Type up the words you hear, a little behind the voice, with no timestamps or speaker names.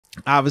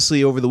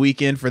Obviously, over the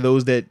weekend, for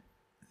those that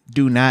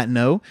do not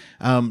know,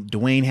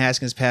 Dwayne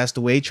Haskins passed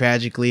away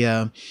tragically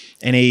in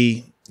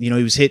a, he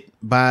was hit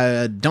by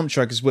a dump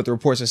truck is what the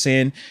reports are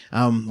saying,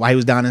 while he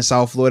was down in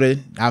South Florida.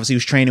 Obviously, he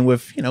was training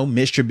with,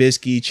 Mitch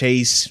Trubisky,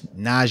 Chase,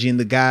 Najee, and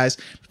the guys,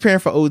 preparing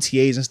for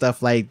OTAs and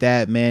stuff like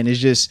that, man. It's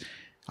just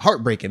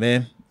heartbreaking,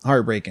 man.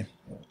 Heartbreaking.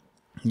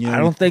 I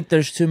don't think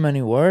there's too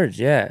many words.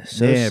 Yeah.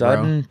 So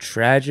sudden,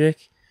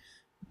 tragic.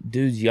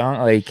 Dude's young,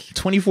 like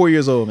 24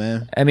 years old,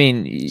 man. I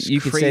mean,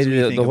 you could say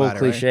the whole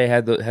cliche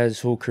right? has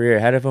his whole career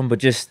ahead of him, but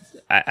just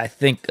I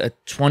think a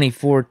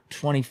 24,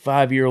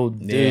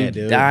 25-year-old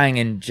dude dying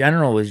in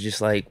general is just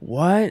like,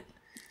 what?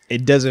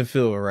 It doesn't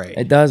feel right.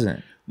 It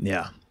doesn't.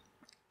 Yeah,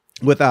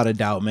 without a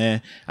doubt,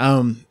 man.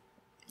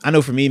 I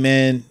know for me,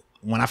 man,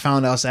 when I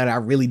found out Saturday, I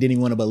really didn't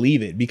even want to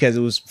believe it because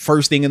it was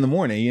first thing in the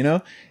morning,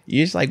 You're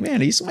just like,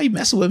 man, are somebody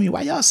messing with me?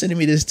 Why y'all sending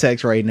me this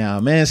text right now?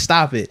 Man,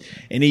 stop it.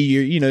 And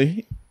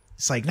then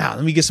it's like, nah,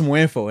 let me get some more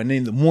info. And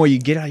then the more you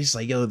get out, you're just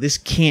like, yo, this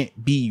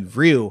can't be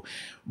real.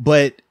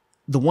 But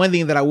the one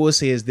thing that I will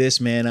say is this,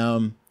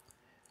 man.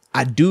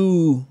 I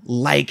do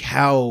like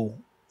how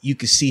you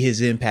could see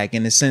his impact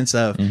in the sense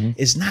of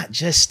it's not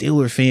just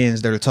Steeler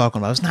fans that are talking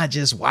about. It's not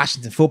just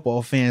Washington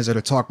football fans that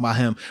are talking about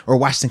him, or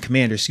Washington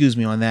Commanders, excuse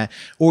me, on that,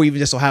 or even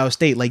just Ohio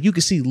State. Like, you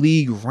can see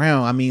league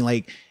round. I mean,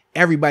 like,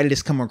 everybody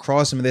that's come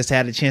across him and that's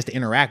had a chance to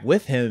interact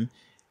with him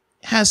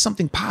has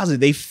something positive.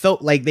 They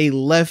felt like they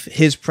left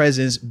his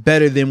presence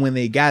better than when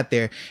they got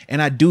there. And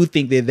I do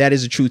think that that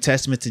is a true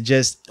testament to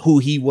just who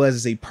he was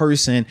as a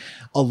person,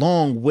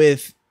 along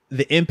with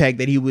the impact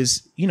that he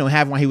was,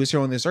 having while he was here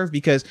on this earth,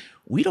 because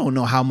we don't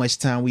know how much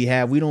time we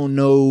have. We don't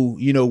know,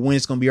 when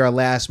it's going to be our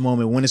last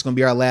moment, when it's going to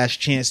be our last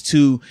chance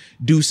to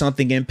do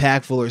something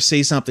impactful or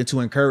say something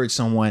to encourage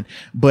someone.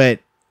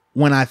 But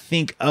when I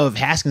think of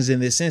Haskins in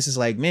this sense, it's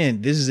like,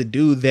 man, this is a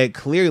dude that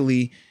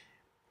clearly,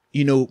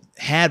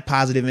 had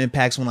positive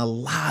impacts on a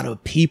lot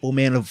of people,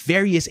 man, of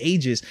various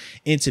ages.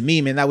 And to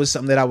me, man, that was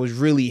something that I was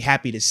really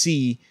happy to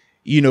see,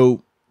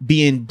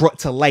 being brought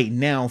to light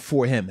now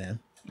for him, man.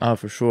 Oh,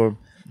 for sure.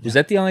 Was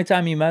that the only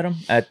time you met him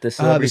at the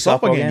celebrity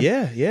softball game?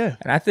 Yeah.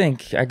 And I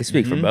think I could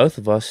speak for both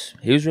of us.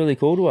 He was really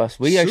cool to us.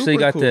 We actually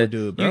got to.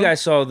 Dude, you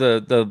guys saw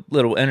the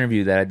little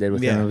interview that I did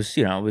with him. It was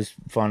it was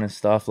fun and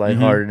stuff,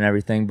 lighthearted and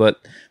everything.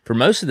 But for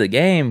most of the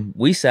game,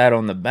 we sat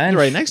on the bench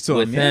right next to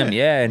him.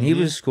 And he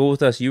was cool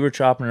with us. You were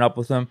chopping it up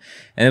with him,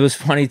 and it was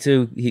funny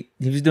too. He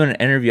was doing an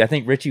interview. I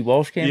think Richie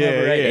Walsh came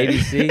over, right?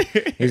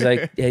 ABC. He's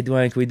like, "Hey,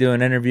 Dwayne, can we do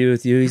an interview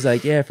with you?" He's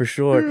like, "Yeah, for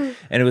sure."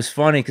 And it was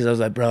funny because I was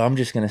like, "Bro, I'm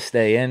just gonna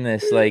stay in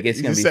this. Like, it's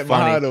gonna be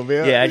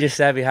funny." I just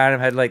sat behind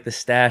him, had like the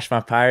stash, my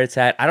Pirates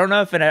hat. I don't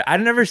know if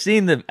I've never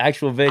seen the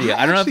actual video.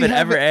 I don't know if it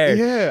ever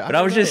aired. But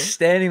I was just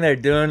standing there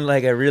doing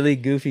like a really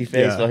goofy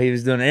face while he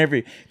was doing an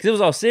interview because it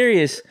was all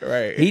serious.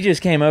 Right. He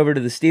just came over to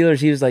the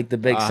Steelers. He was like the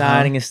big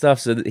signing and stuff,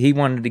 so he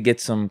wanted to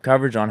get some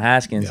coverage on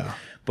Haskins. Yeah.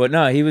 But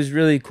no, he was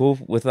really cool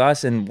with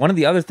us. And one of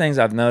the other things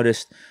I've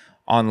noticed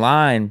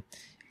online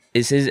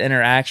is his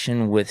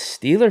interaction with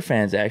Steeler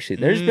fans, actually.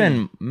 There's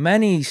been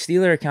many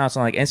Steeler accounts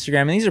on like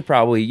Instagram, and these are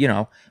probably,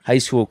 high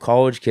school,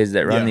 college kids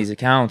that run these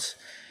accounts.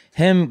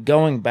 Him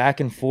going back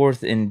and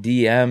forth in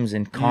DMs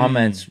and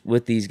comments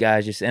with these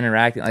guys, just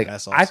interacting. Like,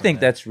 awesome, I think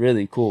that's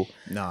really cool.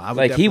 No, I would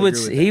like he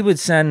would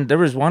send. There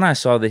was one I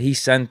saw that he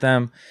sent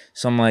them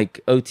some like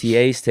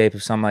OTAs tape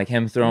of some like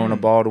him throwing a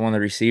ball to one of the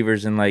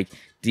receivers and like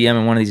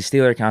DMing one of these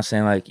Steeler accounts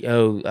saying like,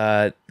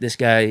 yo, this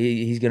guy,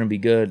 he's going to be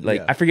good.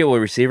 Like, I forget what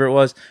receiver it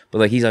was, but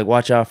like, he's like,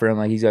 watch out for him.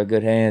 Like, he's got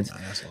good hands. Oh,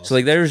 awesome. So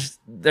like,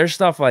 there's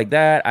stuff like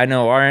that. I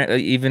know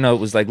even though it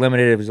was like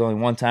limited, it was only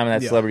one time in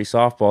that celebrity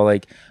softball,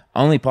 like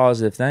only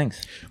positive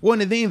things. Well,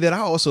 and the thing that I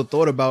also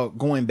thought about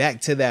going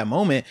back to that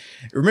moment,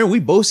 remember we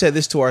both said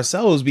this to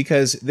ourselves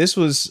because this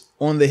was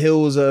on the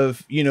heels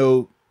of,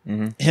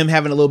 him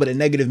having a little bit of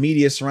negative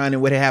media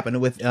surrounding what had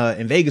happened with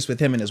in Vegas with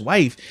him and his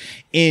wife.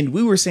 And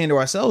we were saying to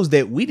ourselves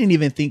that we didn't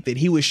even think that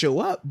he would show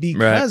up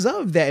because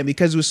of that and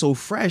because it was so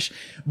fresh.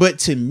 But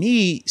to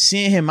me,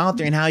 seeing him out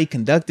there and how he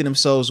conducted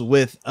himself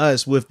with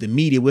us, with the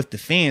media, with the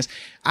fans,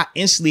 I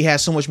instantly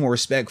had so much more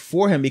respect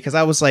for him because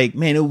I was like,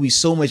 man, it would be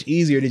so much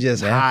easier to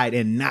just hide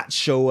and not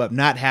show up,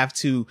 not have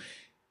to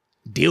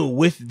deal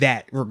with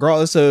that,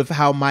 regardless of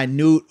how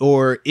minute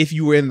or if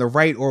you were in the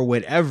right or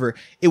whatever.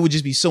 It would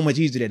just be so much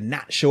easier to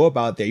not show up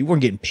out there. You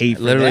weren't getting paid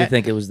for that. I literally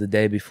think it was the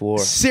day before.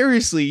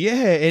 Seriously,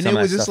 yeah. And it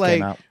was just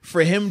like,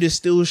 for him to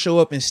still show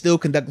up and still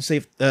conduct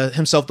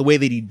himself the way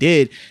that he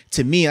did,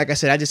 to me, like I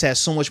said, I just had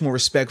so much more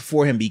respect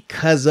for him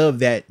because of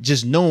that.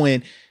 Just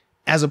knowing,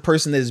 as a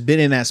person that's been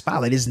in that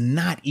spotlight, it's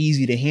not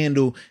easy to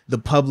handle the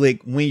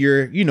public when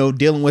you're,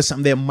 dealing with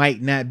something that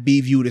might not be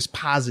viewed as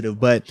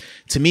positive. But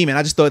to me, man,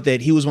 I just thought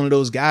that he was one of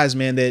those guys,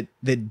 man,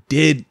 that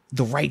did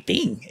the right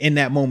thing in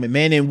that moment,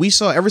 man. And we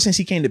saw ever since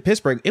he came to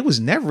Pittsburgh, it was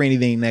never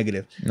anything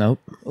negative. Nope.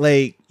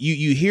 Like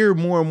you hear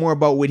more and more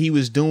about what he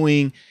was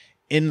doing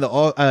in the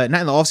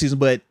not in the off season,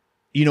 but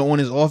on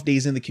his off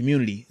days in the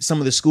community, some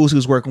of the schools he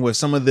was working with,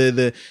 some of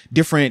the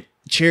different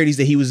charities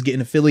that he was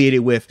getting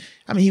affiliated with.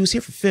 I mean, he was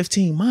here for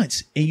 15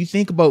 months. And you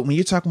think about when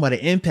you're talking about an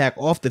impact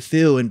off the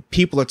field and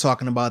people are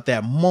talking about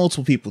that,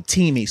 multiple people,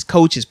 teammates,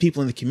 coaches,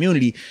 people in the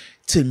community.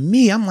 To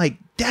me, I'm like,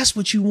 that's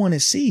what you want to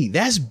see.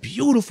 That's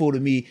beautiful to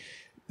me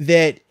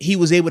that he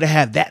was able to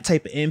have that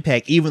type of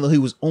impact, even though he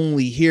was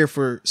only here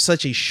for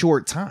such a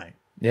short time.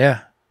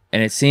 Yeah.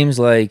 And it seems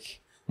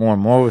like more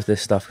and more with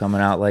this stuff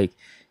coming out, like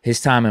his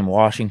time in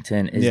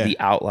Washington is the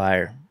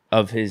outlier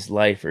of his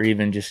life or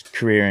even just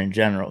career in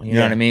general. You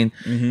know what I mean?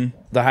 Mm-hmm.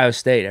 The Ohio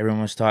State,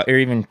 everyone was taught, or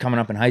even coming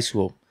up in high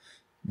school,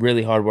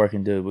 really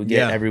hardworking dude. We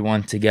get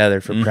everyone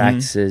together for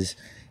practices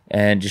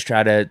and just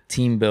try to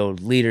team build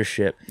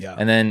leadership. Yeah.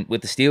 And then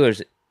with the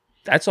Steelers,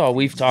 that's all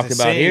we've talked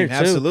about here too.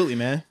 Absolutely,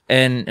 man.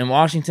 And in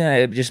Washington,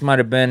 it just might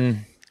have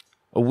been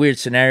a weird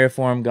scenario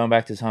for him going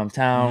back to his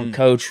hometown,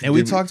 coach. And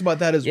we talked about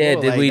that as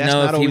well. Yeah, did we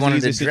know if he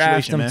wanted to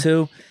draft him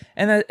too?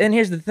 And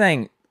here's the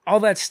thing. All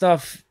that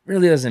stuff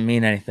really doesn't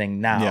mean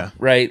anything now,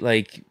 right?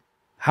 Like,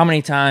 how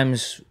many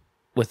times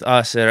with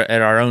us at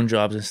our own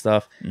jobs and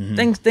stuff,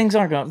 things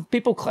aren't going.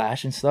 People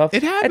clash and stuff.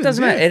 It happens. It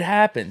doesn't matter. It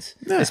happens,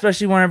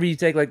 especially whenever you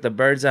take like the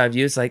bird's eye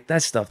view. It's like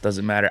that stuff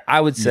doesn't matter.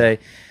 I would say,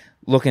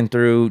 looking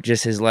through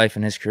just his life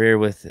and his career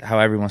with how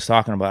everyone's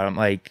talking about him,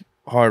 like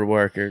hard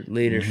work or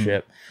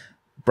leadership.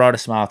 Brought a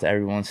smile to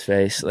everyone's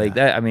face. Like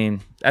that, I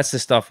mean, that's the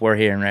stuff we're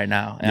hearing right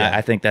now. And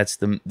I think that's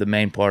the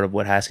main part of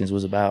what Haskins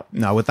was about.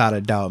 No, without a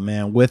doubt,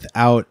 man.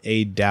 Without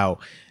a doubt.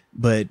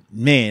 But,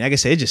 man, like I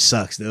said, it just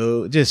sucks,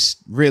 though. It just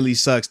really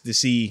sucks to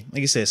see,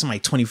 like I said,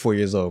 somebody 24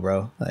 years old,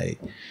 bro. Like,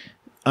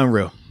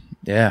 unreal.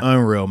 Yeah.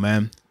 Unreal,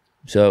 man.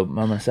 So,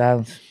 moment of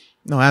silence.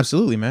 No,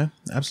 absolutely, man.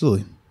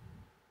 Absolutely.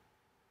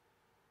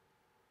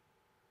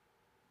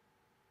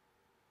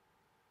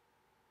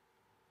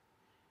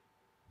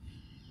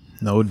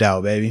 No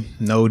doubt, baby.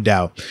 No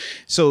doubt.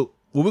 So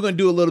what we're going to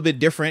do a little bit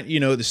different,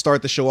 to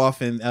start the show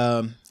off. And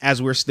as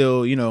we're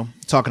still,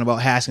 talking about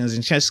Haskins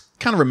and just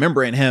kind of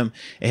remembering him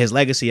and his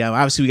legacy.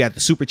 Obviously, we got the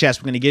super chats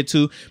we're going to get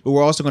to, but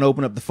we're also going to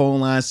open up the phone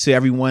lines to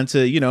everyone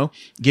to,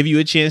 give you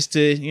a chance to,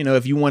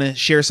 if you want to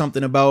share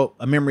something about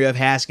a memory of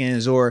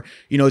Haskins or,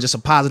 just a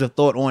positive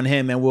thought on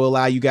him. And we'll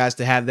allow you guys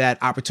to have that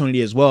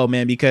opportunity as well,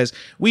 man, because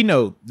we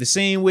know the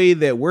same way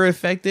that we're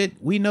affected,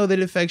 we know that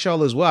it affects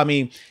y'all as well. I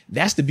mean,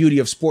 that's the beauty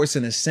of sports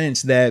in a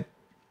sense that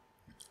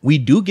we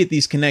do get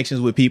these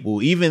connections with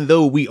people, even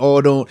though we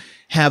all don't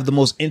have the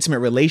most intimate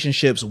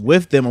relationships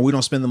with them or we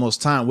don't spend the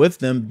most time with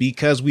them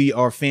because we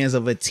are fans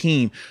of a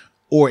team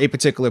or a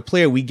particular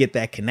player. We get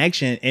that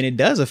connection and it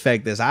does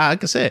affect us.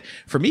 Like I said,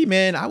 for me,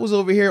 man, I was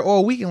over here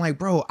all week and like,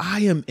 bro, I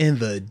am in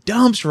the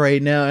dumps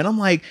right now. And I'm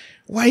like,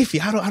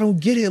 wifey, I don't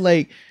get it.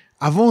 Like,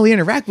 I've only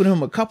interacted with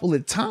him a couple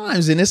of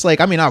times. And it's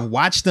like, I mean, I've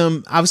watched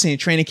him obviously in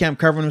training camp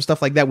covering him,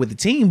 stuff like that with the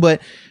team,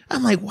 but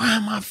I'm like, why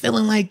am I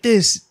feeling like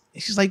this?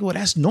 She's like, well,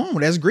 that's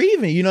normal. That's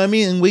grieving. You know what I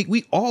mean? And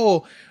we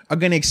all are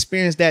going to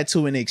experience that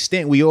to an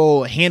extent. We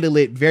all handle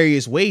it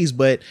various ways,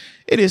 but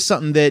it is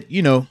something that,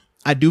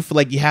 I do feel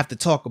like you have to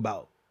talk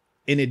about.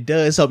 And it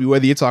does help you,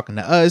 whether you're talking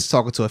to us,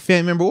 talking to a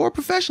family member, or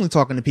professionally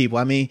talking to people.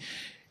 I mean,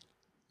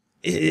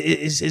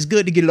 it's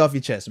good to get it off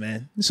your chest,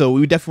 man. So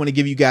we definitely want to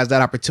give you guys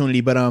that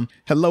opportunity. But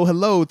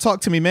hello. Talk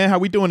to me, man. How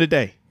we doing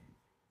today?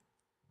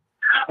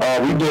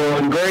 We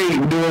doing great.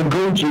 We doing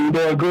Gucci. We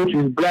doing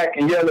Gucci's Black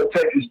and Yellow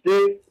Texas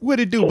Steel. What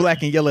it do,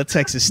 Black and Yellow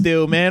Texas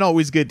Steel, man?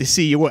 Always good to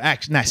see you. Well,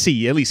 actually, not see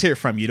you. At least hear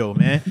from you, though,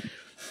 man.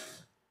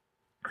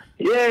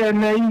 Yeah,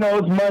 man.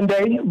 It's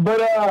Monday.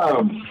 But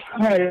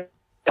hey,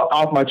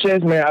 off my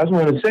chest, man, I just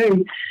want to say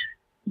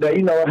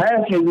that,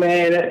 Haskins,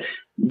 man,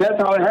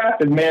 that's how it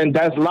happens, man.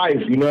 That's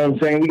life. You know what I'm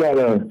saying? We got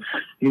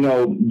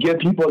to, give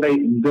people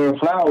their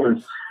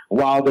flowers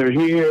while they're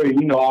here,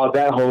 all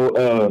that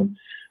whole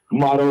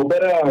motto.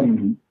 But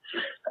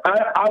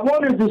I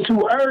wonder if it's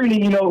too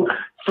early,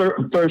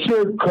 for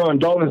sure,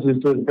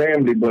 condolences to the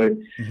family, but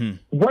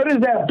where does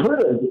that put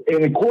us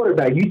in a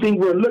quarterback? You think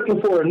we're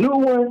looking for a new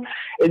one?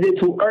 Is it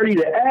too early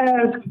to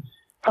ask?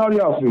 How do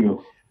y'all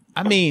feel?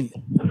 I mean,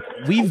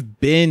 we've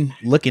been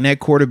looking at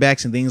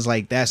quarterbacks and things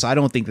like that, so I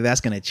don't think that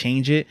that's going to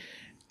change it.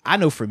 I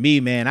know for me,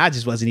 man, I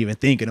just wasn't even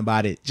thinking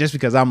about it just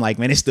because I'm like,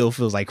 man, it still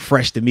feels like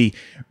fresh to me.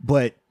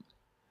 But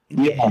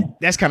yeah,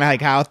 that's kind of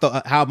like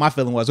how my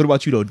feeling was. What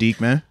about you though,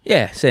 Deke, man?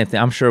 Yeah, same thing.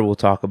 I'm sure we'll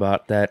talk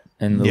about that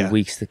in the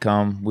weeks to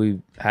come.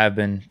 We have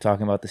been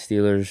talking about the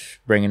Steelers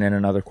bringing in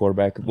another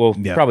quarterback. Well,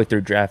 probably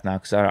through draft now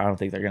because I don't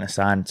think they're going to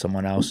sign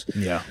someone else.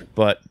 Yeah.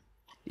 But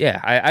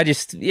yeah, I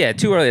just,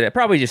 too early.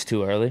 Probably just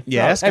too early.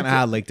 Yeah, that's kind of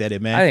how I looked at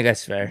it, man. I think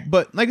that's fair.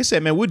 But like I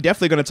said, man, we're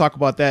definitely going to talk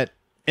about that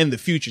in the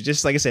future.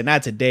 Just like I said,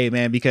 not today,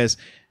 man, because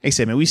like I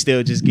said, man, we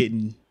still just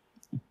getting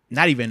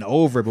not even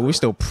over, but we're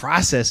still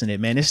processing it,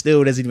 man. It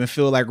still doesn't even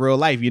feel like real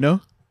life, Yeah,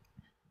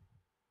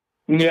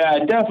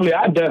 definitely.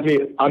 I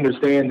definitely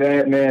understand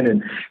that, man,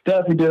 and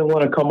definitely didn't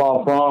want to come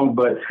off wrong,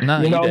 but he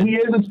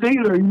is a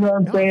Steeler, you know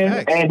what I'm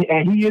saying,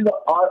 and he is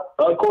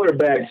a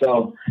quarterback,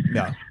 so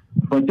yeah.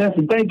 But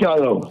definitely, thank y'all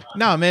though.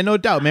 No, man, no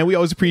doubt, man. We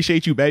always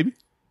appreciate you, baby.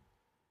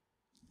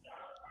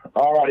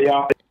 All right,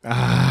 y'all.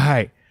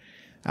 All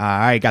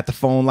right. Got the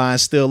phone line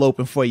still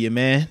open for you,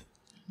 man.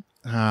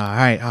 All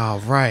right. I'll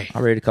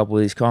read a couple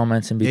of these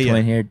comments in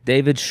between here.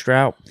 David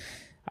Strout.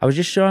 I was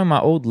just showing my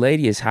old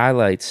lady his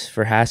highlights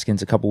for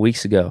Haskins a couple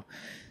weeks ago.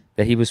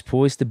 That he was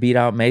poised to beat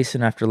out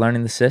Mason after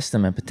learning the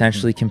system and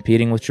potentially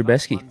competing with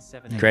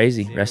Trubisky.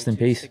 Crazy. Rest in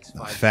peace.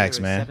 Facts,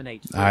 man.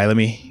 All right, let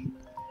me.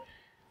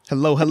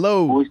 Hello.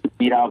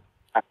 Yo,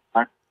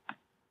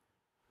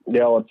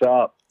 what's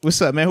up?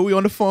 What's up, man? Who we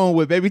on the phone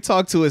with? Baby,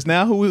 talk to us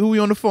now. Who we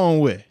on the phone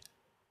with?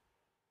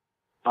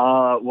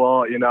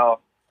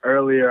 Well,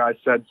 earlier I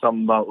said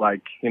something about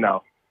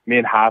me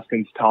and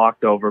Haskins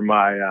talked over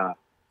my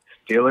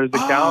Steelers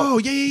account. Oh,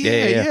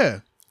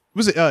 yeah.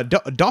 Was it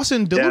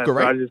Dawson DeLuca,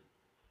 right?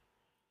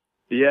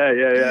 Yeah.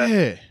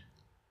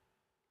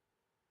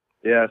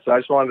 Yeah, so I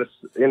just wanted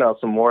to,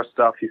 some more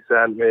stuff he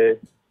sent me.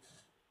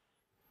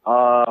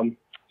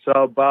 So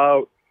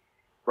about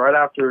right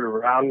after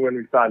around when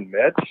we signed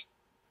Mitch,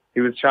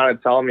 he was trying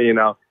to tell me,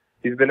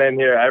 he's been in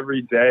here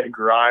every day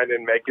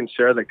grinding, making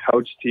sure the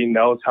coach team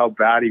knows how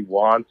bad he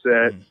wants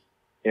it.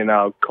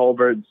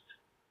 Colbert,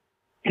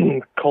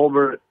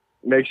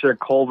 make sure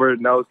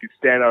Colbert knows he's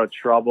staying out of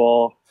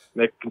trouble,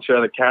 making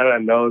sure that Canada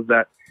knows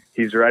that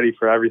he's ready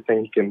for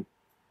everything he can,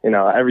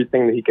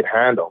 everything that he can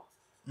handle.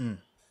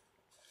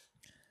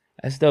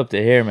 That's dope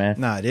to hear, man.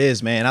 Nah, it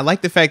is, man. I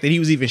like the fact that he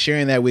was even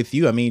sharing that with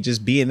you. I mean,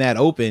 just being that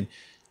open,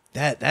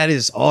 that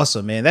is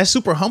awesome, man. That's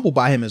super humble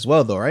by him as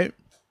well, though, right?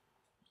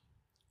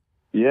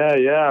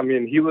 Yeah. I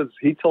mean,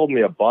 he told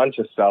me a bunch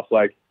of stuff.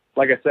 Like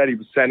I said, he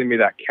was sending me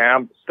that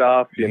camp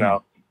stuff,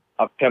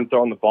 of him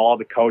throwing the ball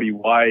to Cody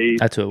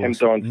White, him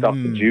throwing stuff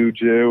to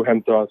Juju,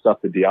 him throwing stuff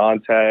to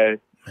Deontay.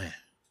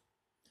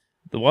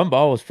 The one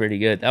ball was pretty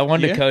good. That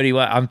one to Cody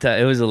White,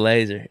 it was a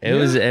laser. It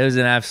was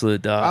an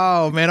absolute dog.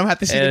 Oh man, I'm gonna have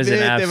to see the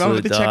video. I'm gonna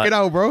have to check it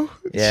out, bro.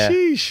 Yeah.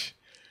 Sheesh.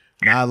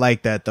 Nah, I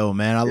like that though,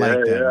 man. I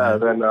like that. Yeah.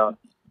 Man. Then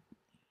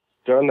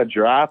during the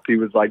draft, he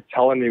was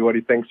telling me what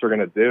he thinks we're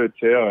gonna do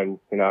too,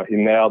 and he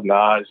nailed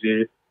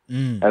Najee.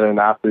 And then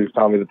after he was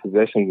telling me the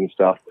positions and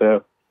stuff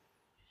too.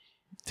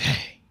 Dang.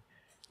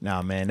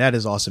 Nah, man, that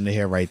is awesome to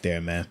hear right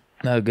there, man.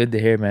 No, good to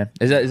hear, man.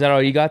 Is that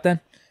all you got then?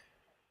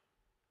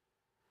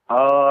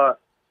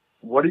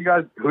 Who do you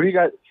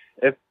guys,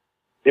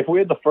 if we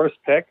had the first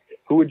pick,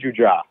 who would you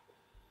draft?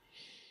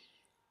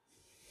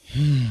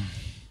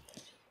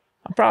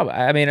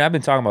 I've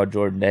been talking about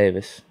Jordan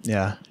Davis.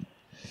 Yeah.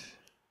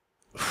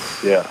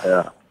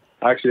 Yeah.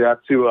 Actually,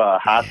 that's who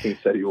Haskins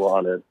said he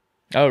wanted.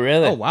 Oh,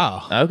 really? Oh,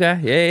 wow. Okay.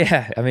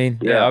 Yeah. I mean,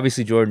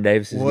 obviously Jordan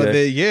Davis is good.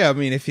 I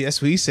mean, if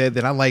that's what he said,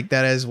 then I like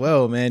that as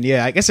well, man.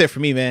 Yeah, like I said,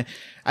 for me, man,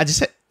 I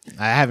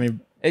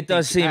haven't. It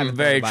does seem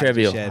very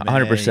trivial,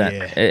 100%.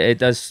 Yeah. It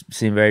does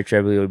seem very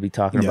trivial to be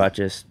talking about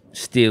just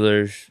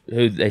Steelers,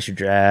 who they should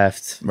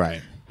draft.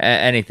 Right.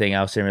 Anything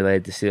else in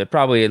related to Steelers.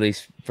 Probably at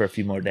least for a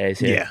few more days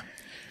here. Yeah.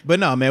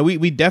 But no, man,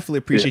 we definitely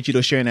appreciate you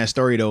though sharing that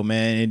story though,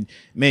 man. And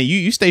man,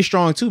 you stay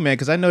strong too, man,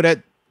 because I know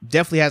that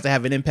definitely has to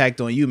have an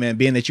impact on you, man,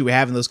 being that you were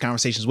having those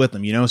conversations with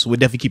them, so we'll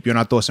definitely keep you in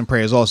our thoughts and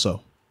prayers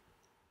also.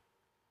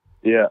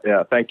 Yeah.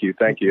 Thank you.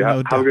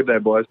 Have a good day,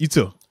 boys. You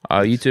too.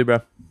 You too,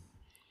 bro.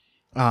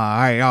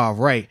 All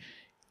right.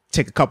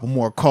 Take a couple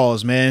more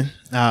calls, man.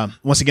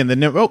 Once again, the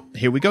number. Oh,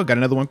 here we go. Got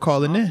another one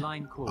calling in.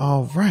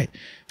 All right.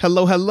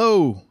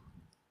 Hello.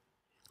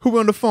 Who we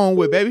on the phone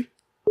with, baby?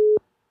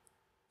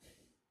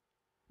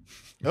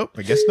 Oh,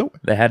 I guess no.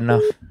 They had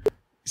enough.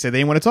 Said they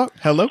didn't want to talk.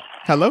 Hello.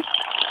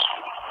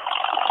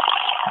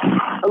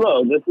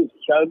 Hello, this is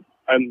Chubb.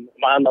 Am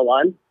I on the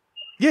line?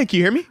 Yeah, can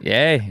you hear me?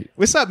 Yeah.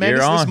 What's up, man?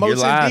 This is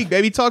Moses and Deke,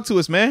 baby. Talk to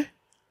us, man.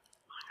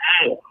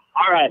 Hey.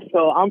 All right,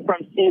 so I'm from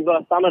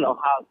Steve-Bus. I'm an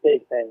Ohio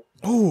State fan.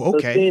 Oh,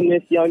 okay. So seeing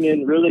this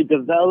youngin really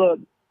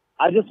develop,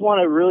 I just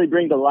want to really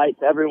bring to light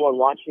to everyone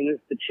watching this,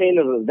 the chain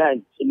of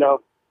events,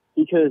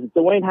 because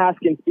Dwayne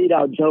Haskins beat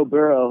out Joe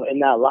Burrow in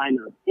that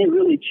lineup. He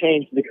really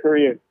changed the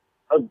career.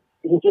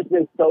 He's just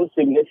been so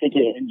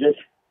significant and just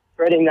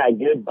spreading that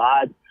good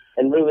vibe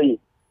and really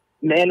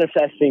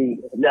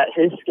manifesting that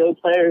his skill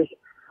players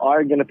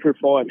are going to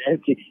perform and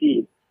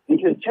succeed.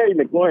 Because Terry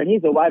McLaurin,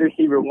 he's a wide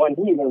receiver one.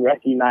 He even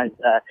recognized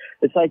that.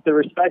 It's like the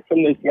respect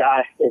from this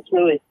guy. It's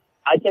really,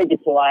 I take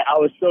it to light. I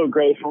was so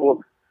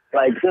grateful,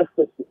 just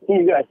to see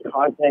you guys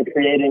content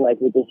creating,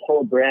 with this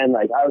whole brand.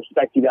 I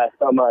respect you guys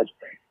so much.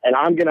 And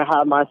I'm going to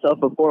have myself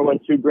a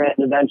 412 brand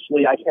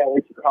eventually. I can't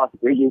wait to cross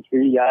bridges for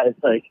you guys.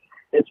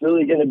 It's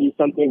really going to be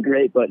something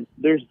great, but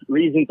there's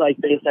reasons like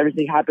this.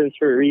 Everything happens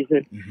for a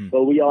reason,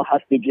 but we all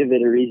have to give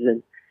it a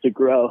reason to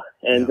grow.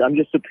 And I'm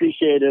just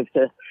appreciative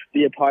to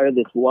be a part of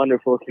this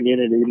wonderful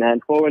community,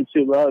 man.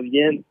 412 love,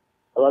 Yin.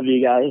 I love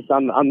you guys.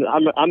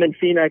 I'm in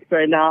Phoenix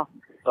right now,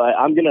 but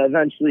I'm going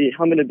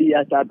to be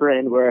at that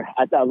brand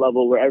at that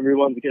level where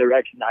everyone's going to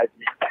recognize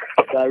me.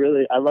 So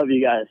I love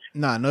you guys.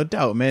 Nah, no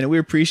doubt, man. We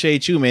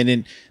appreciate you, man.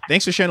 And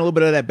thanks for sharing a little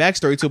bit of that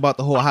backstory too about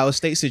the whole Ohio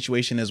State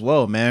situation as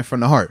well, man, from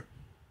the heart.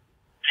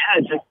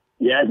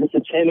 Just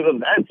a chain of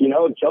events.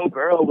 Joe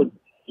Burrow was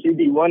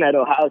QB1 at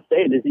Ohio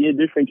State. Is he a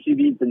different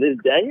QB to this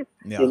day?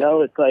 Yeah.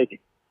 It's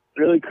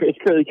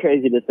really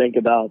crazy to think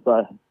about,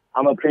 but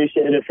I'm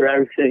appreciative for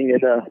everything.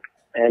 And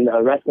And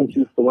rest in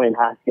peace, Dwayne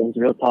Haskins.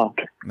 Real talk.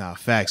 Nah,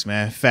 facts,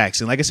 man.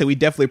 Facts. And like I said, we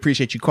definitely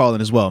appreciate you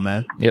calling as well,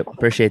 man. Yep,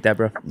 appreciate that,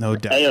 bro. No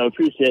doubt. Hey,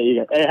 appreciate you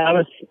guys. Hey,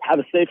 have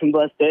a safe and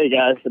blessed day,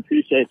 guys.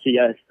 Appreciate you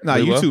guys. Nah,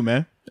 you too,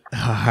 man.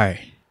 All right.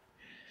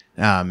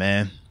 Nah,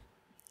 man.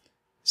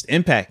 It's the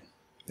impact.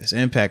 It's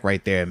impact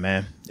right there,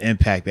 man.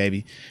 Impact,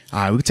 baby. All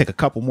right, we can take a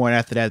couple more, and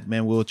after that,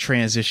 man, we'll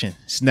transition.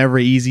 It's never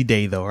an easy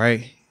day, though,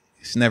 right?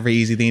 It's never an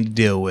easy thing to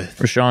deal with.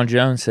 Rashawn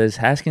Jones says,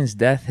 Haskins'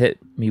 death hit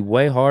me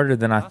way harder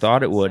than I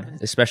thought it would,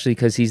 especially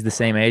because he's the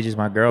same age as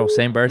my girl,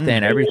 same birthday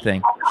and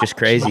everything. Just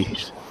crazy.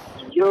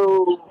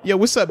 Yo,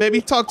 what's up,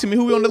 baby? Talk to me.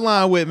 Who we on the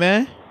line with,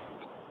 man?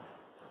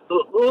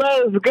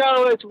 let's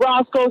go. It's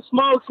Roscoe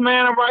Smokes,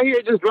 man. I'm right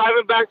here just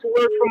driving back to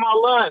work for my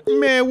lunch.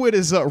 Man, what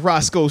is up,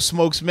 Roscoe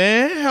Smokes,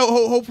 man?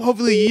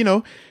 Hopefully, you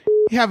know,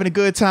 you're having a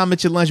good time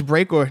at your lunch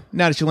break, or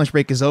now that your lunch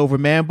break is over,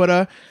 man.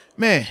 But,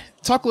 man,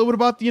 talk a little bit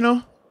about, you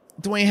know,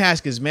 Dwayne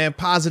Haskins, man.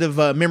 Positive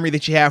memory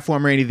that you have for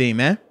him or anything,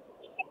 man.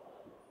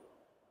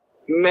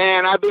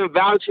 Man, I've been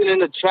vouching in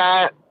the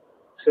chat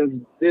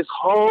since this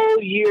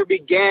whole year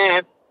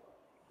began.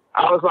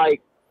 I was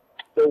like,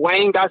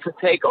 Dwayne got to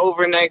take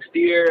over next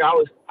year.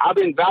 I've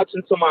been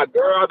vouching to my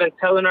girl. I've been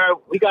telling her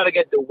we got to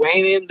get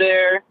Dwayne in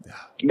there.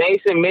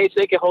 Mason, Mitch,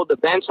 they can hold the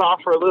bench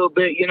off for a little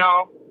bit, you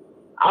know.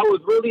 I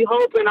was really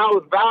hoping. I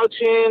was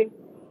vouching.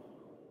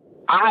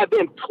 I have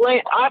been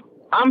playing.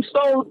 I'm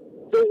so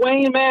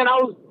Dwayne, man. I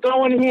was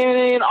throwing him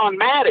in on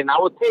Madden. I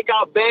would take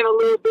out Ben a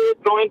little bit,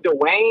 throw in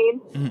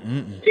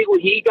Dwayne, see what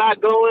he got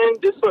going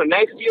just for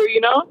next year, you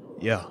know?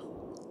 Yeah.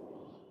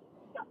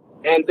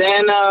 And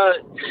then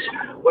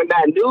when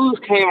that news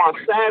came on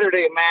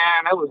Saturday,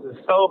 man, it was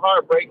just so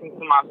heartbreaking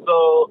to my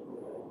soul.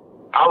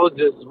 I was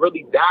just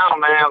really down,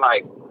 man.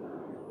 Like,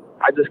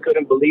 I just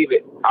couldn't believe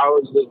it. I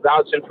was just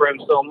vouching for him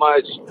so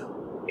much.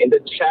 In the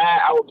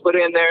chat, I would put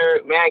in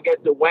there, man,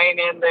 get Dwayne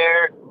in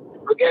there.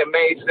 Forget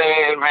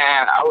Mason,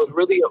 man. I was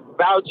really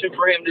vouching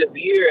for him this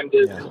year, and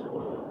just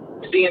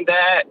seeing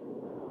that.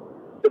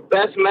 The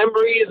best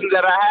memories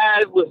that I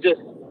had was just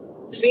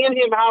seeing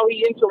him, how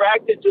he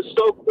interacted just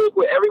so quick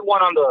with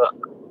everyone on the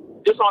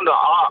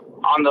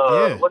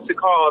what's it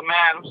called,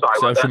 man? I'm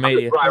sorry. Social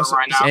media. I'm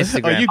right now.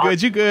 Instagram. Oh, you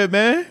good? You good,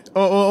 man?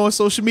 On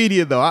social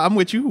media though, I'm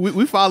with you.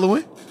 We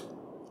following.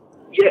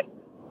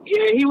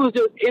 Yeah, he was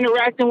just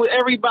interacting with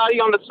everybody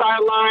on the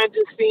sideline,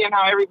 just seeing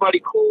how everybody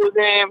cool with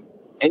him.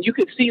 And you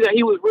could see that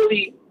he was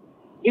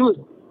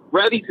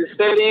ready to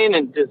set in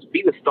and just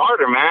be the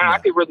starter, man. I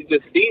could really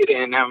just see it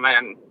in him,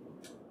 man.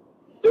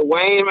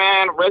 Dwayne,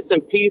 man, rest in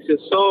peace, his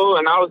soul.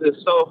 And I was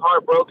just so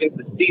heartbroken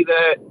to see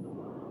that.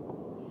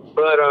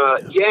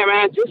 But, yeah,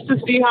 man, just to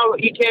see how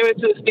he came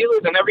into the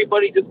Steelers and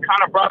everybody just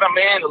kind of brought him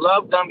in,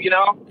 loved him, you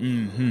know,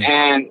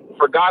 and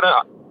forgot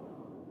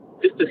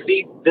just to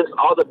see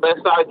all the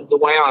best sides of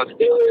Dwayne on the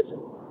Steelers.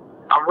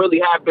 I'm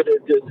really happy to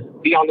just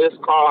be on this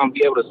call and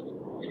be able to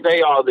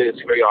say all this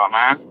for y'all,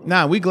 man.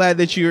 Nah, we glad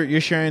that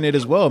you're sharing it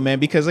as well, man,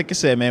 because like I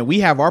said, man,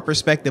 we have our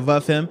perspective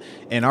of him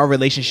and our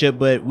relationship,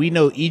 but we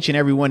know each and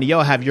every one of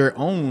y'all have your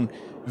own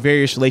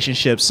various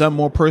relationships, some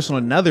more personal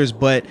than others,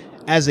 but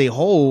as a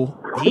whole,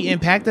 he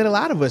impacted a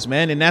lot of us,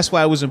 man, and that's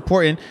why it was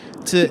important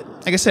to,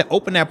 like I said,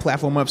 open that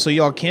platform up so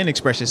y'all can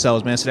express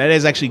yourselves, man. So that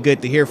is actually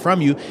good to hear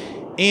from you.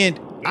 And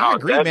I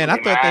agree, man. I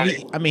thought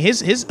that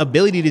his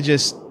ability to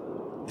just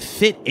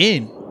fit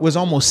in was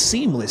almost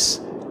seamless,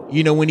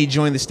 you know, when he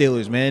joined the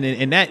Steelers, man.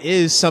 And that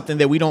is something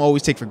that we don't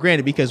always take for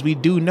granted, because we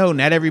do know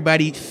not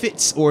everybody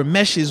fits or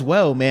meshes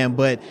well, man.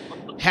 But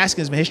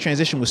Haskins, man, his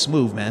transition was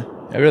smooth, man.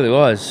 It really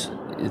was.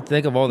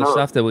 Think of all the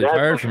stuff that we've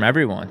heard from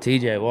everyone.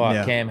 TJ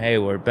Watt, Cam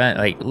Hayward, Ben,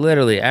 like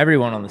literally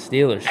everyone on the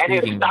Steelers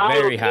speaking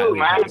very highly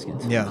of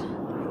Haskins. Yeah.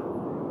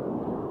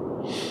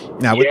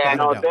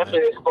 Definitely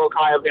they spoke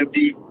high of him,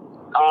 Deke.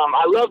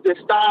 I love his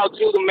style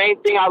too. The main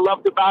thing I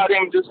loved about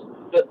him, just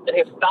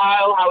his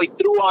style, how he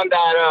threw on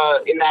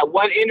that in that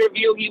one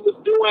interview he was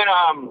doing.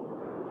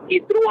 He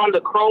threw on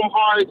the Chrome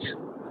Hearts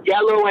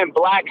yellow and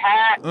black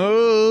hat.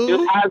 Oh,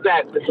 just has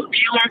the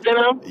Steelers in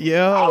him.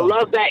 Yeah, I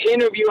love that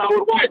interview. I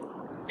would watch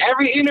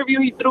every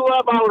interview he threw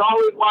up. I would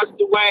always watch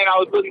Dwayne. I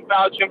was really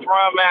vouching for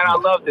him, man. I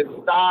loved his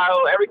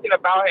style. Everything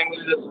about him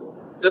was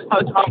just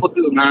such a humble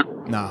dude, man.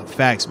 Nah,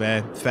 facts,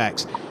 man.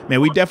 Facts.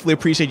 Man, we definitely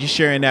appreciate you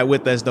sharing that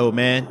with us, though,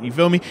 man. You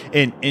feel me?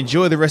 And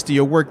enjoy the rest of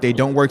your work day.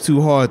 Don't work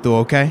too hard, though,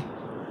 okay?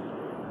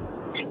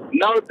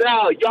 No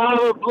doubt. Y'all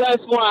have a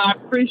blessed one. I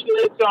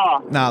appreciate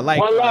y'all. Nah,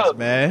 likewise,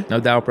 man. No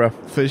doubt, bro.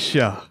 For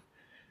sure.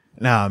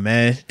 Nah,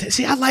 man.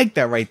 See, I like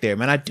that right there,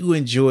 man. I do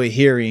enjoy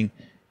hearing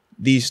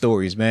these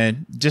stories,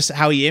 man. Just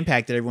how he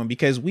impacted everyone,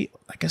 because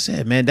like I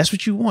said, man, that's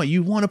what you want.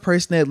 You want a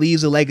person that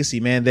leaves a legacy,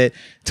 man, that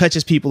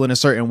touches people in a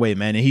certain way,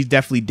 man. And he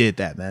definitely did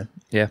that, man.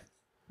 Yeah.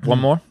 One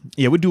more?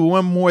 Yeah, we'll do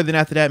one more. Then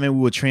after that, man, we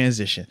will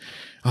transition.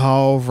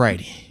 All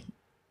righty.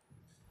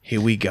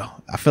 Here we go.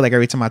 I feel like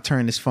every time I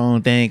turn this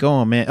phone thing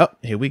on, man. Oh,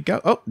 here we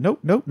go. Oh, nope.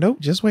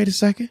 Just wait a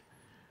second.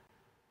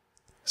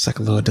 It's like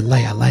a little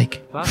delay. I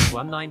like.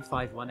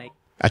 +19518.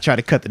 I try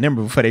to cut the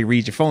number before they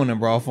read your phone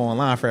number off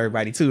online for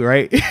everybody too,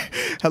 right?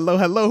 Hello.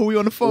 Who we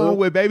on the phone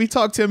with, baby?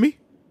 Talk to me.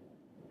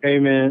 Hey,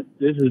 man,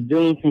 this is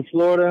Dylan from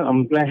Florida.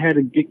 I'm glad I had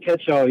to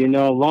catch y'all,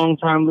 long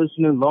time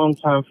listener, long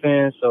time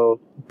fan. So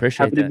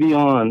Appreciate happy that. to be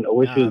on. I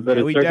wish it was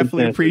better Man, we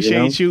definitely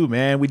appreciate you,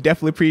 man. We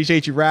definitely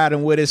appreciate you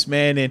riding with us,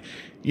 man. And,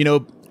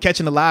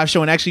 catching the live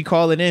show and actually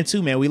calling in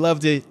too, man. We love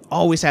to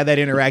always have that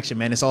interaction,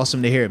 man. It's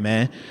awesome to hear it,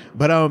 man.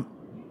 But,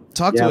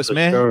 talk to us,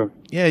 man. Sure.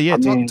 Yeah.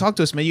 Talk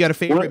to us, man. You got a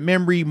favorite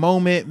memory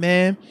moment,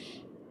 man?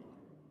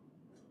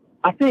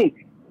 I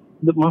think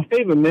my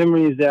favorite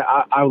memory is that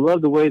I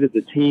love the way that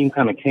the team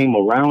kind of came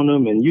around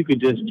them, and you could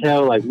just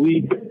tell, like,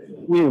 we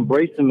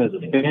embraced them as a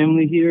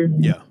family here.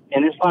 Yeah.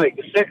 And it's like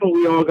the second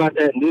we all got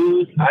that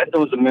news, it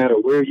doesn't matter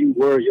where you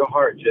were, your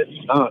heart just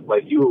sunk.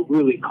 Like, you were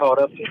really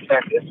caught up in the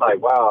fact that it's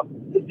like, wow,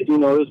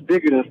 it's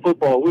bigger than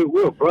football.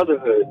 We're a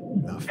brotherhood.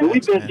 And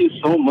we've been through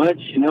so much,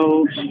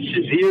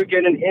 Shazier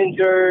getting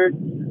injured,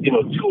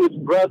 Tua's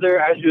brother,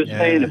 as you were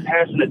saying, and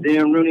passing the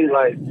Dan Rooney.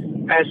 Like,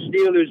 as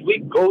Steelers, we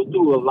go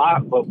through a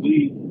lot, but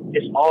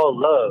it's all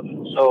love.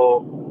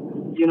 So,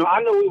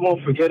 I know we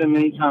won't forget him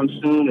anytime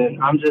soon, and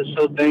I'm just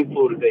so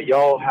thankful that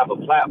y'all have a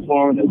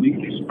platform that we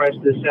can express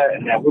this at,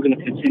 and that we're going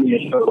to continue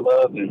to show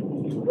love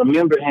and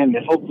remember him,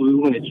 and hopefully we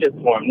win a chip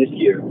for him this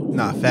year.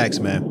 Nah, facts,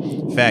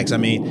 man. Facts. I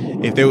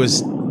mean, if there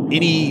was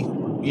any,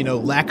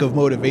 lack of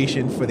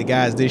motivation for the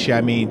guys this year,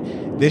 I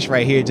mean, this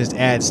right here just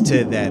adds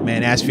to that,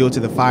 man. Adds fuel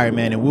to the fire,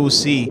 man, and we'll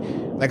see,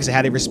 like I said,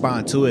 how they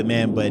respond to it,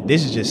 man. But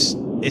this is just...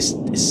 It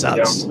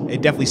sucks. Yeah.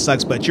 It definitely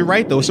sucks. But you're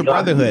right, though. It's a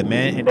brotherhood,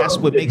 man. And that's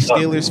what makes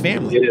Steelers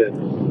family. Yeah.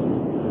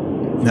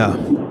 No.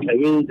 It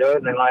really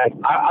does. And,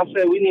 I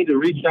said we need to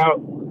reach out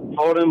to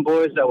all them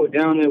boys that were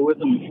down there with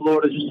them in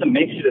Florida just to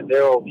make sure that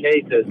they're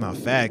okay.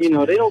 Because, facts,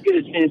 they don't get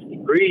a chance to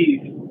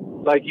grieve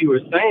like you were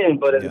saying.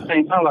 But at the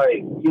same time,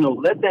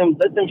 let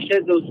them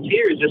shed those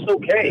tears. It's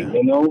okay.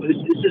 Yeah. This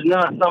is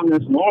not something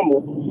that's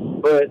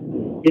normal. But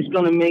it's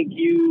going to make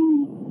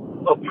you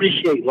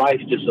appreciate life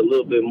just a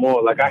little bit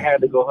more. Like, I had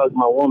to go hug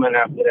my woman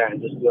after that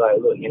and just be like,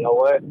 look, you know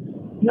what?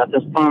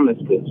 Nothing's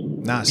promised.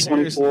 Nah,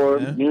 24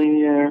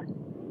 millionaire,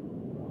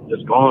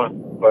 just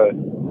gone. But,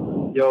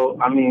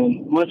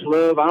 much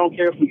love. I don't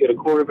care if we get a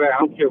quarterback. I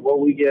don't care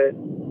what we get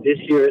this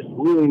year. It's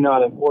really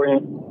not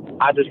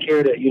important. I just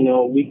care that,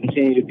 we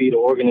continue to be the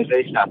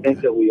organization I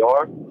think that we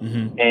are,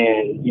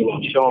 and,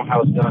 show them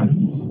how it's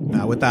done.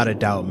 Nah, without a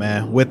doubt,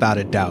 man. Without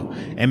a doubt.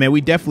 And, man, we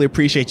definitely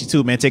appreciate you,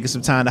 too, man, taking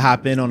some time to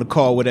hop in on the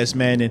call with us,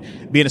 man,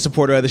 and being a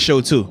supporter of the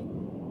show, too.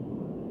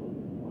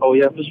 Oh,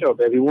 yeah, for sure,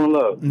 baby. One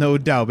love. No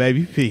doubt,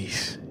 baby.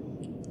 Peace.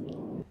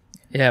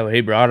 Yeah, what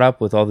he brought up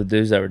with all the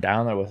dudes that were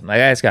down there with him,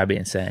 that's got to be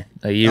insane.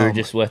 Like, you were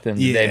just with him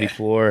the day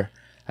before.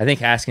 I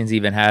think Haskins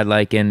even had,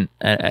 an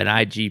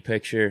IG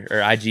picture or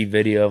IG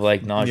video of,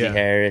 Najee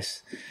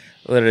Harris.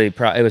 Literally,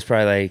 it was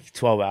probably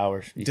 12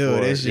 hours before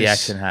the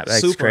accident happened.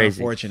 That's super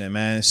crazy. Unfortunate,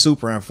 man.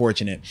 Super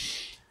unfortunate.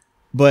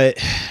 But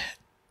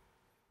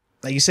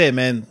like you said,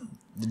 man,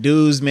 the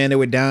dudes, man, that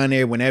were down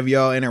there, whenever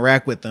y'all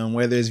interact with them,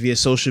 whether it's via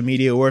social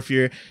media or if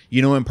you're,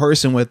 in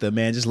person with them,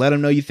 man, just let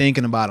them know you're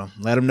thinking about them.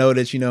 Let them know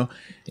that, you're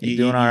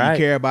doing all right. You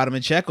care about them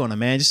and check on them,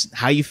 man. Just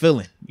how you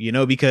feeling,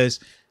 because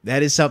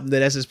that is something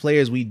that as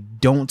players, we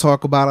don't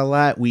talk about a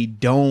lot. We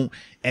don't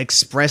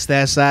express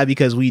that side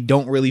because we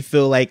don't really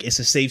feel like it's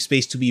a safe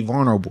space to be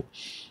vulnerable.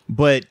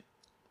 But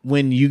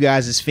when you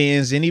guys as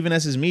fans and even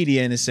us as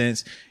media, in a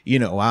sense, I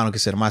don't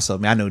consider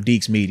myself, I know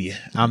Deke's media.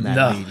 I'm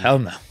not media. Hell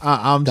no.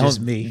 I'm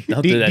just me.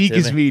 Deke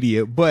is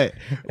media. But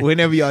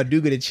whenever y'all do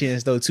get a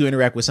chance, though, to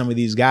interact with some of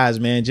these guys,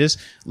 man, just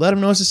let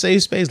them know it's a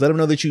safe space. Let them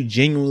know that you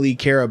genuinely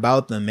care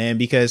about them, man,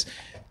 because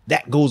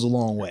that goes a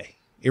long way.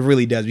 It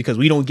really does, because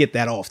we don't get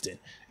that often.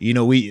 Like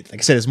I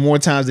said, it's more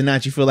times than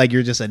not you feel like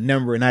you're just a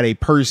number and not a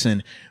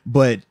person.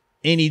 But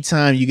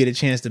anytime you get a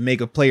chance to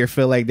make a player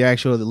feel like they're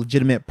actually a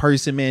legitimate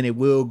person, man, it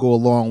will go a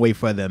long way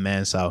for them,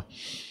 man. So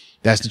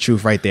that's the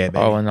truth right there,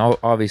 baby. Oh, and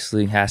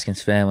obviously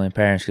Haskins' family and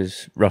parents,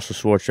 because Russell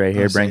Schwartz right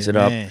here brings it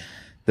up.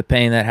 The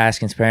pain that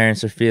Haskins'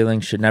 parents are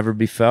feeling should never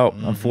be felt.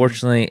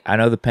 Unfortunately, I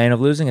know the pain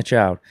of losing a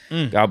child.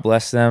 God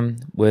bless them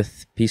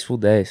with peaceful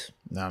days.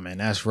 Nah, man,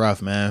 that's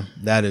rough, man.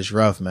 That is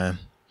rough, man.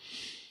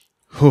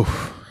 Whew.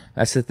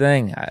 That's the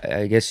thing.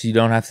 I guess you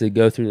don't have to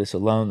go through this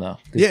alone, though.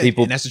 Yeah,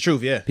 and that's the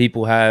truth, yeah.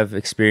 People have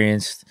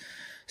experienced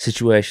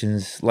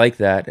situations like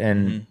that,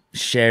 and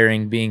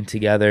sharing, being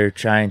together,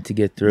 trying to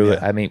get through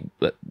it. I mean,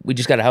 we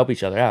just got to help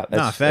each other out.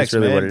 That's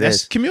really what it is.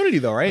 That's community,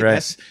 though, right?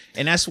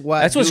 That's why.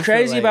 That's what's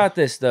crazy about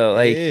this, though.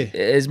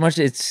 As much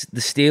as it's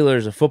the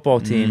Steelers, a football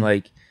team,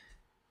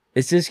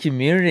 it's this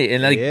community,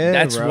 and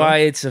that's why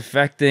it's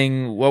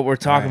affecting what we're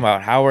talking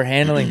about, how we're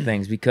handling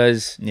things,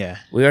 because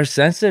we are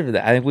sensitive to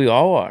that. I think we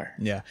all are.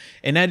 Yeah,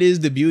 and that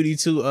is the beauty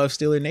too of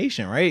Steeler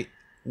Nation, right?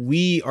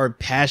 We are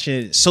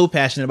so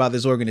passionate about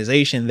this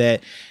organization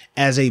that,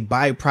 as a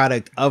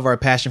byproduct of our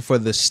passion for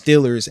the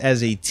Steelers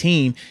as a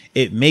team,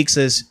 it makes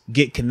us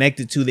get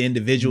connected to the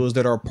individuals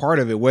that are part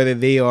of it, whether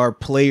they are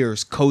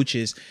players,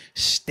 coaches,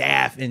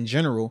 staff in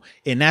general,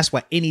 and that's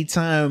why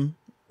anytime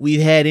we've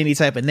had any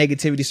type of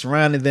negativity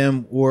surrounding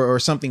them or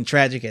something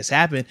tragic has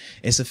happened,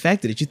 it's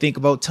affected it. You think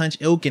about Tunch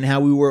Ilk and how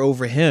we were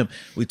over him.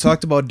 We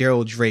talked about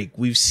Daryl Drake.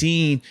 We've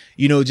seen,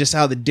 you know, just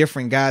how the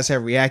different guys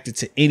have reacted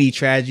to any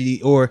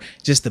tragedy or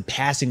just the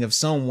passing of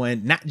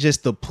someone, not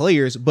just the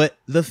players, but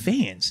the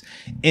fans.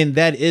 And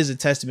that is a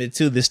testament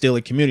to the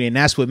Steeler community. And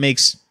that's what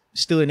makes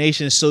Steeler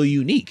Nation so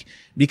unique,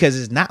 because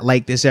it's not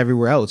like this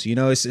everywhere else. You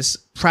know, it's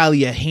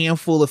probably a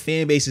handful of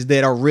fan bases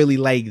that are really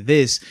like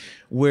this,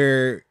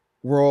 where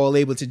we're all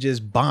able to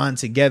just bond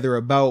together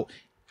about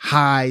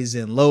highs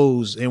and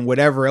lows and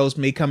whatever else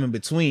may come in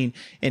between.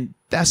 And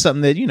that's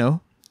something that, you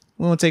know,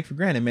 we don't take for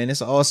granted, man.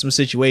 It's an awesome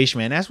situation,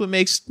 man. That's what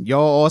makes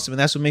y'all awesome. And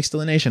that's what makes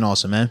Steeler Nation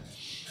awesome, man.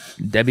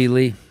 Debbie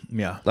Lee.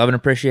 Yeah. Love and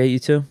appreciate you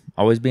too.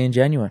 Always being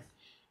genuine.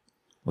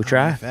 We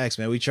try. Facts,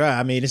 man. We try.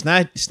 I mean, it's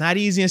not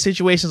easy in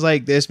situations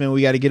like this, man.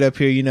 We got to get up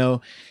here, you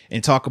know,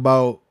 and talk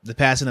about the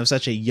passing of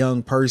such a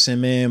young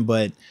person, man.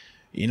 But,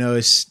 you know,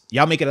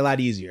 y'all make it a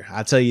lot easier.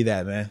 I'll tell you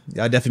that, man.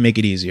 Y'all definitely make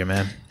it easier,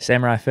 man.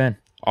 Samurai Finn.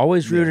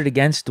 Always rooted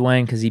against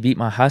Dwayne because he beat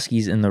my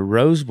Huskies in the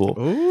Rose Bowl.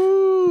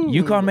 Ooh.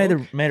 UConn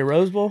made a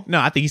Rose Bowl? No,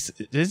 I think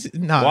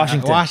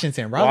Washington.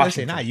 Washington, bro.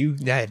 Washington. Not you.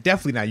 Yeah,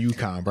 definitely not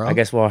UConn, bro. I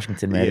guess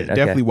Washington made it. Okay.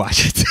 Definitely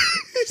Washington.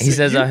 He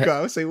says, UConn.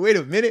 I say, wait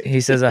a minute.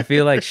 He says, I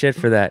feel like shit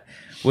for that.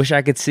 Wish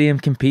I could see him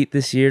compete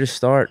this year to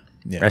start.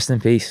 Yeah. Rest in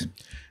peace.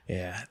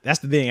 Yeah, that's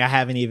the thing. I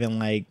haven't even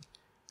like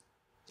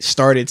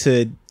started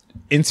to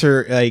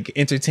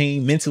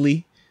entertain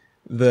mentally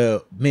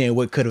the man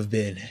what could have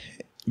been,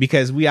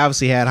 because we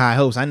obviously had high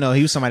hopes. I know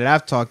he was somebody that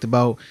I've talked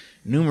about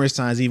numerous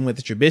times, even with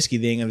the Trubisky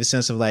thing, of the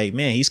sense of like,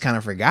 man, he's kind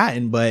of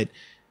forgotten, but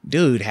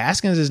dude,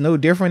 Haskins is no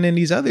different than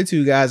these other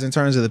two guys in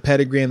terms of the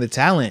pedigree and the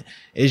talent.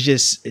 It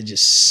just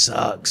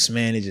sucks,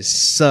 man. It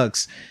just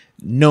sucks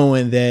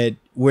knowing that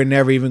we're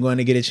never even going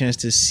to get a chance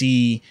to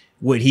see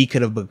what he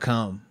could have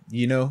become,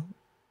 you know?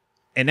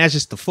 And that's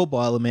just the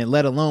football element,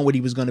 let alone what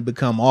he was going to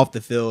become off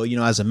the field, you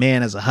know, as a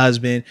man, as a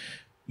husband,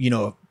 you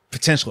know, a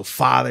potential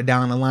father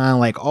down the line,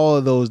 like all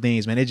of those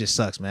things, man. It just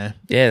sucks, man.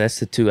 Yeah, that's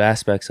the two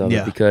aspects of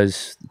it,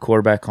 because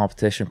quarterback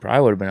competition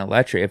probably would have been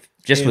electric if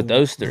just with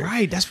those three.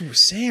 Right, that's what we're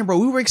saying, bro.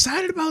 We were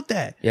excited about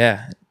that.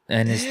 Yeah,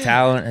 and his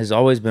talent has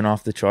always been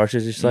off the charts.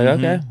 It's just like,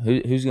 okay,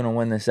 who's going to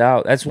win this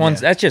out? That's one.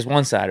 That's just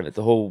one side of it.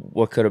 The whole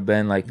what could have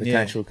been like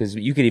potential, because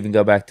you could even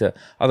go back to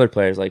other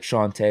players like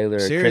Sean Taylor,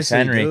 or Chris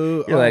Henry.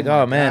 Dude. You're like,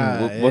 oh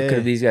man, what could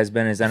have these guys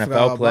been as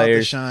NFL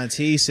players? Sean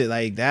T said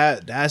like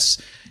that.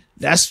 That's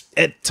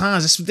at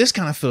times this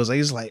kind of feels like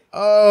it's like,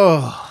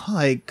 oh,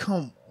 like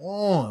come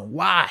on,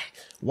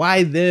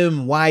 why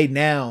them? Why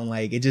now?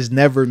 Like it just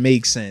never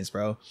makes sense,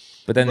 bro.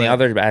 But then the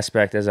other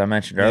aspect, as I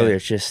mentioned earlier,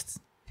 it's just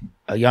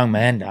a young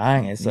man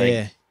dying. It's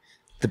like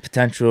the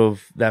potential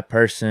of that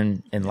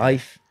person in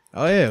life.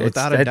 Oh yeah,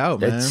 without a doubt,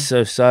 man. It's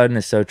so sudden.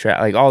 It's so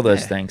like all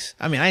those things.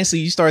 I mean, honestly,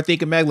 you start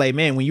thinking back, like,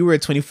 man, when you were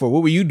at 24,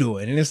 what were you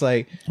doing? And it's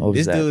like,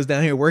 this dude was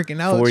down here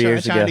working out,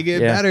 trying to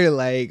get better.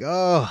 Like,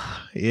 oh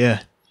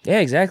yeah. Yeah,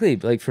 exactly.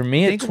 Like for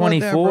me at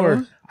 24,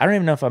 that, I don't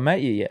even know if I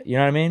met you yet. You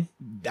know what I mean?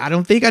 I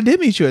don't think I did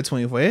meet you at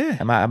 24. Yeah,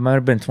 I might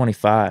have been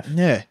 25.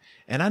 Yeah,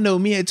 and I know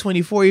me at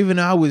 24, even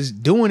though I was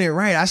doing it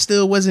right, I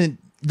still wasn't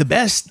the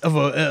best of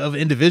an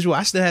individual.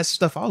 I still had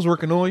stuff I was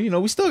working on. You know,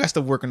 we still got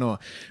stuff working on.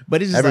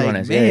 But it's just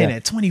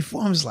at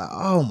 24, I'm just like,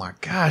 oh my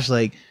gosh,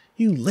 like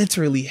you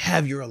literally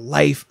have your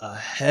life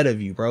ahead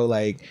of you, bro.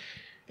 Like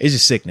it's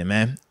just sickening,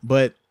 man.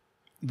 But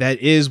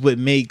that is what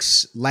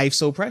makes life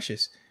so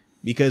precious.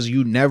 Because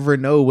you never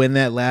know when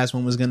that last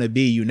one was going to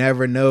be. You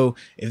never know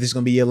if this is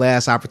going to be your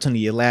last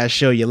opportunity, your last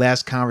show, your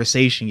last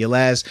conversation, your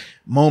last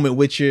moment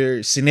with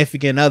your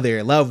significant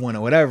other, loved one,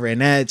 or whatever. And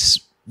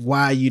that's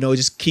why, you know, it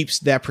just keeps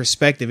that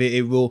perspective.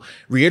 It will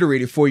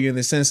reiterate it for you in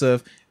the sense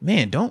of,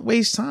 man, don't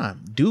waste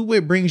time. Do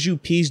what brings you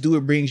peace. Do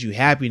what brings you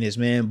happiness,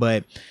 man.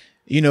 But,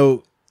 you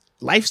know,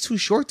 life's too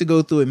short to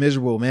go through it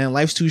miserable, man.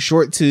 Life's too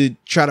short to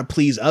try to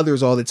please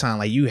others all the time.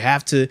 Like you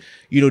have to,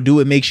 you know, do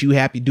what makes you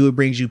happy, do what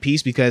brings you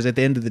peace, because at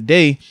the end of the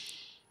day,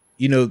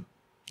 you know,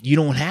 you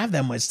don't have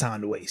that much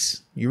time to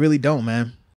waste. You really don't, man.